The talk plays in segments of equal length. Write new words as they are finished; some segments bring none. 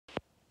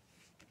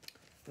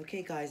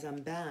Okay, guys,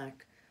 I'm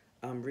back.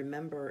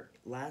 Remember,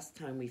 last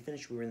time we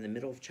finished, we were in the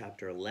middle of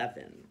chapter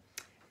 11,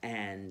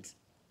 and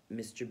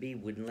Mr. B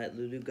wouldn't let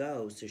Lulu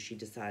go, so she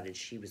decided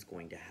she was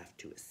going to have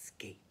to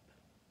escape.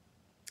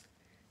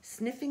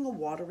 Sniffing a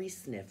watery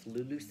sniff,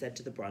 Lulu said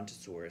to the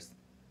Brontosaurus,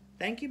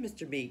 "Thank you,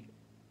 Mr. B.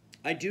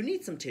 I do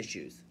need some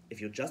tissues. If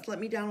you'll just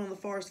let me down on the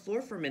forest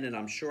floor for a minute,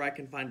 I'm sure I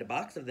can find a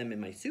box of them in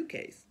my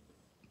suitcase."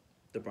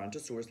 The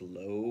Brontosaurus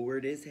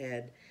lowered his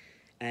head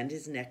and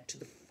his neck to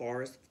the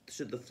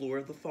floor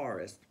of the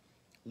forest.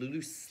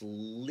 Lulu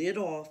slid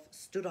off,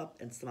 stood up,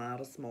 and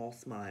smiled a small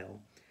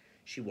smile.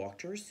 She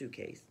walked to her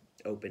suitcase,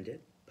 opened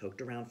it,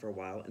 poked around for a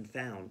while, and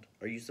found,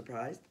 are you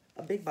surprised?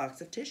 A big box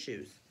of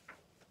tissues.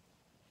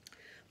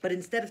 But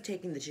instead of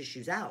taking the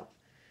tissues out,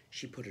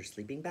 she put her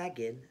sleeping bag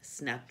in,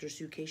 snapped her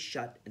suitcase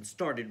shut, and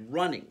started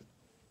running.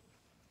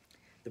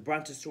 The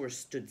Brontosaurus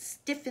stood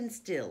stiff and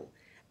still,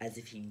 as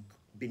if he'd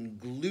been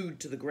glued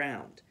to the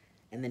ground,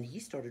 and then he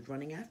started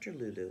running after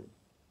Lulu.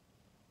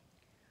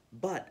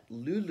 But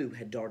Lulu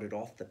had darted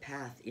off the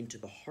path into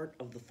the heart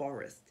of the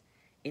forest,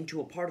 into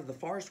a part of the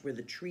forest where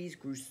the trees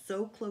grew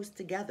so close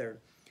together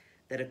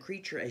that a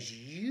creature as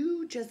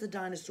huge as a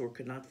dinosaur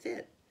could not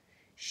fit.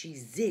 She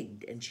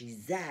zigged and she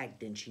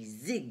zagged and she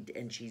zigged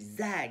and she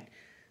zagged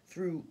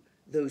through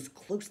those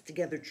close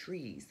together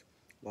trees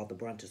while the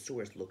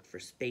Brontosaurus looked for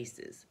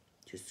spaces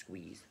to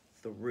squeeze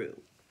through.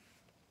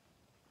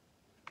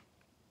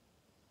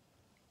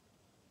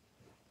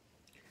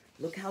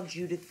 Look how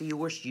Judith the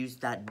Orsh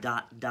used that ...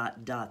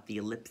 the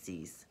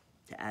ellipses,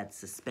 to add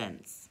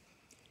suspense.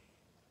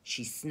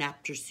 She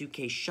snapped her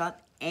suitcase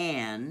shut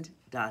and ...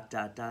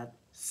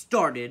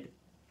 started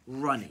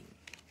running.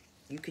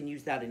 You can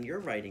use that in your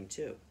writing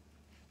too.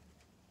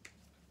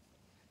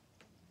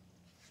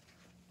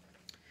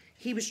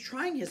 He was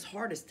trying his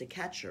hardest to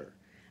catch her,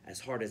 as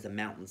hard as a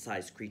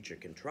mountain-sized creature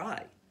can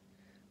try,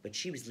 but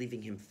she was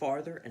leaving him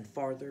farther and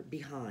farther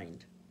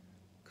behind.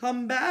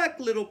 "Come back,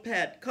 little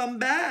pet, come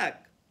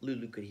back!"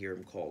 Lulu could hear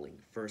him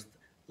calling, first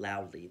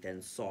loudly,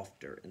 then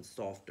softer and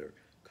softer.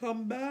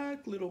 "Come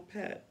back, little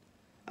pet.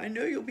 I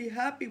know you'll be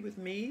happy with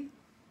me.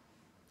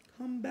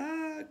 Come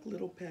back,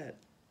 little pet."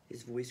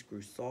 His voice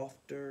grew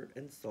softer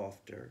and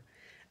softer,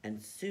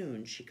 and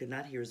soon she could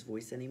not hear his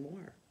voice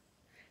anymore.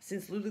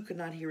 Since Lulu could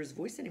not hear his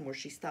voice anymore,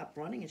 she stopped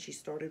running and she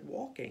started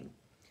walking.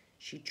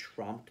 She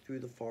tromped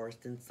through the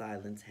forest in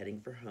silence, heading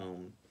for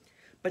home.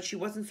 But she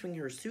wasn't swinging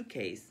her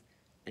suitcase,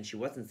 and she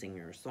wasn't singing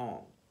her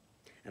song.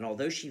 And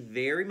although she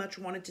very much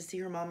wanted to see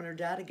her mom and her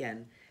dad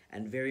again,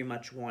 and very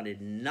much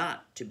wanted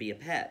not to be a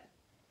pet,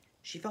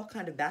 she felt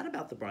kind of bad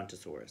about the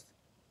Brontosaurus.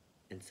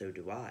 And so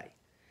do I.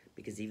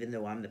 Because even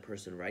though I'm the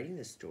person writing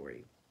this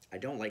story, I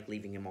don't like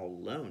leaving him all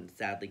alone,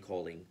 sadly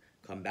calling,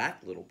 "Come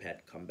back, little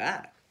pet, come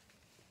back."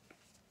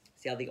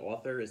 See how the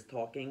author is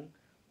talking?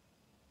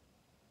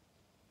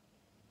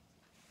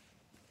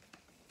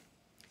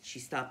 She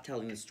stopped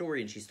telling the story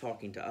and she's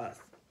talking to us.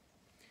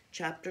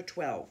 Chapter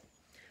 12.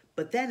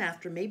 But then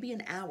after maybe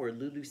an hour,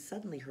 Lulu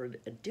suddenly heard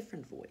a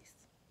different voice.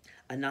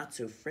 A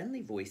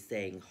not-so-friendly voice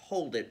saying,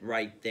 "Hold it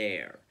right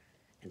there."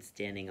 And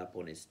standing up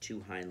on his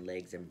two hind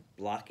legs and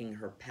blocking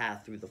her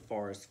path through the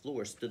forest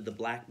floor stood the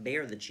black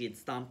bear that she had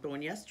stomped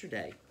on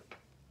yesterday.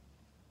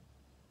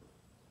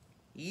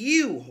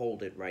 "You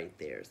hold it right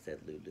there,"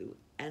 said Lulu,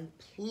 "and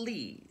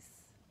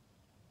please,"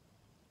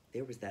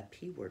 there was that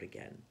P word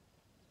again,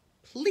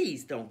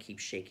 "please don't keep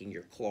shaking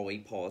your clawy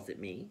paws at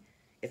me.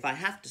 If I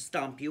have to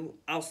stomp you,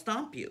 I'll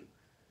stomp you.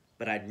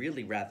 But I'd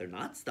really rather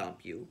not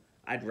stomp you.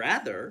 I'd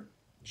rather,"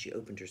 she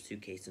opened her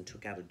suitcase and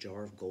took out a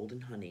jar of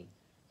golden honey,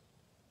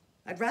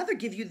 "I'd rather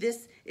give you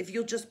this if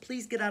you'll just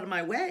please get out of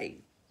my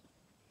way."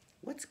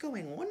 What's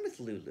going on with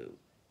Lulu?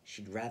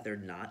 She'd rather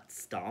not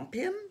stomp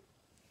him?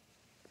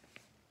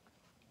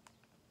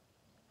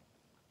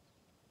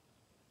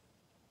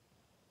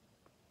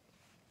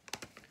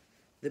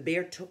 The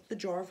bear took the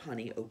jar of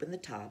honey, opened the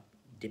top,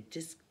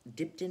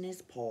 dipped in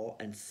his paw,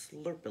 and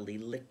slurpily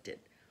licked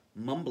it,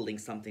 mumbling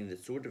something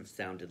that sort of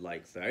sounded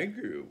like, "Thank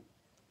you."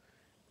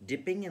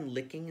 Dipping and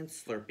licking and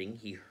slurping,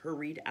 he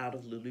hurried out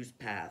of Lulu's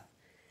path,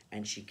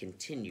 and she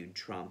continued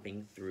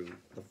tromping through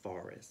the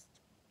forest.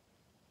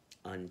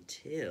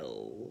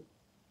 Until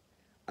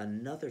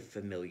another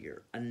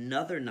familiar,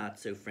 another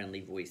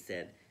not-so-friendly voice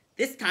said,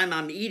 "This time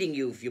I'm eating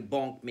you if you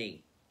bonk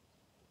me.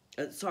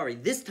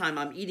 This time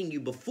I'm eating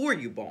you before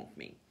you bonk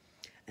me."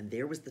 And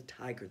there was the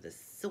tiger, the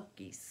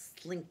silky,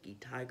 slinky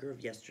tiger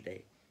of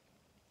yesterday,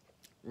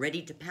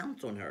 ready to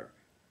pounce on her.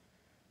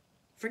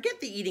 "Forget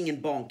the eating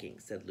and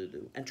bonking," said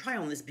Lulu, "and try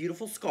on this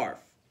beautiful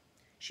scarf."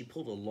 She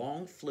pulled a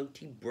long,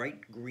 floaty,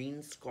 bright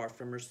green scarf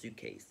from her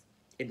suitcase.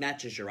 "It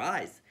matches your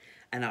eyes,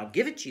 and I'll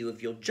give it to you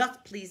if you'll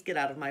just please get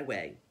out of my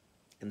way."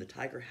 And the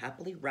tiger,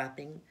 happily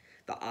wrapping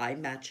the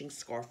eye-matching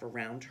scarf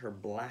around her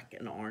black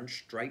and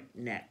orange striped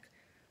neck,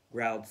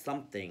 growled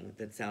something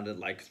that sounded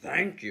like,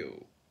 "Thank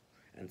you,"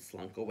 and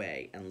slunk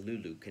away, and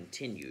Lulu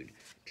continued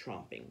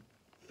tromping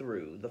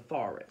through the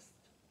forest.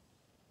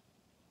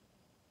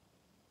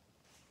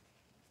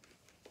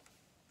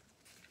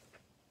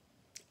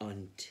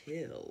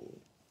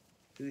 Until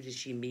Who does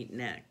she meet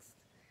next?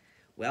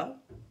 Well,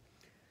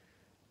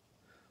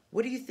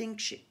 what do you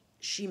think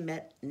she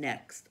met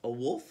next? A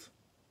wolf?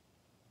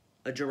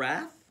 A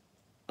giraffe?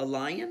 A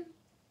lion?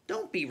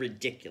 Don't be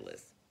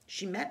ridiculous.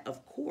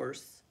 Of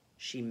course,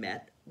 she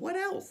met, what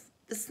else?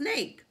 The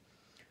snake,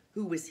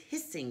 who was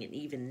hissing an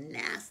even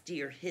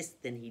nastier hiss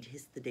than he'd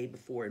hissed the day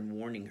before and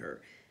warning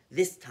her,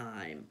 this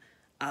time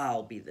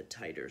I'll be the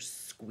tighter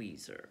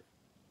squeezer.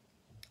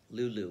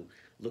 Lulu,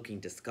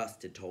 looking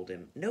disgusted, told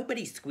him,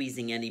 nobody's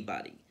squeezing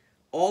anybody.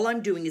 All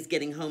I'm doing is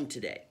getting home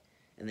today.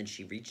 And then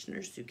she reached in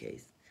her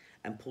suitcase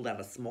and pulled out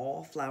a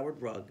small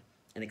flowered rug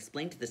and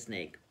explained to the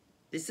snake,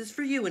 this is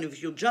for you, and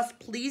if you'll just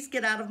please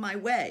get out of my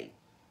way.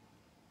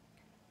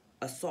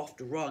 A soft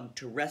rug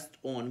to rest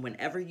on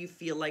whenever you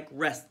feel like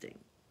resting.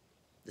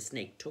 The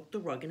snake took the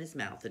rug in his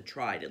mouth and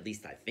tried, at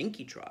least I think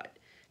he tried,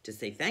 to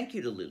say thank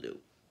you to Lulu,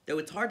 though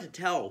it's hard to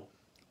tell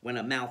when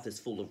a mouth is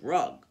full of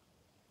rug.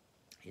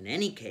 In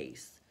any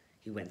case,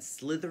 he went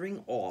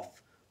slithering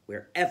off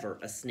wherever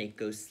a snake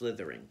goes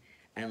slithering,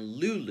 and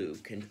Lulu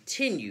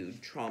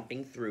continued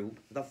tromping through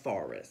the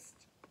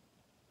forest.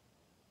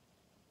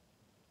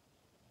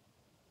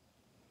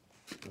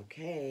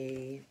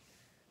 Okay,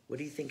 what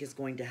do you think is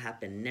going to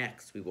happen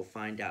next? We will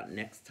find out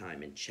next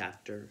time in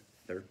Chapter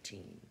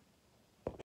 13.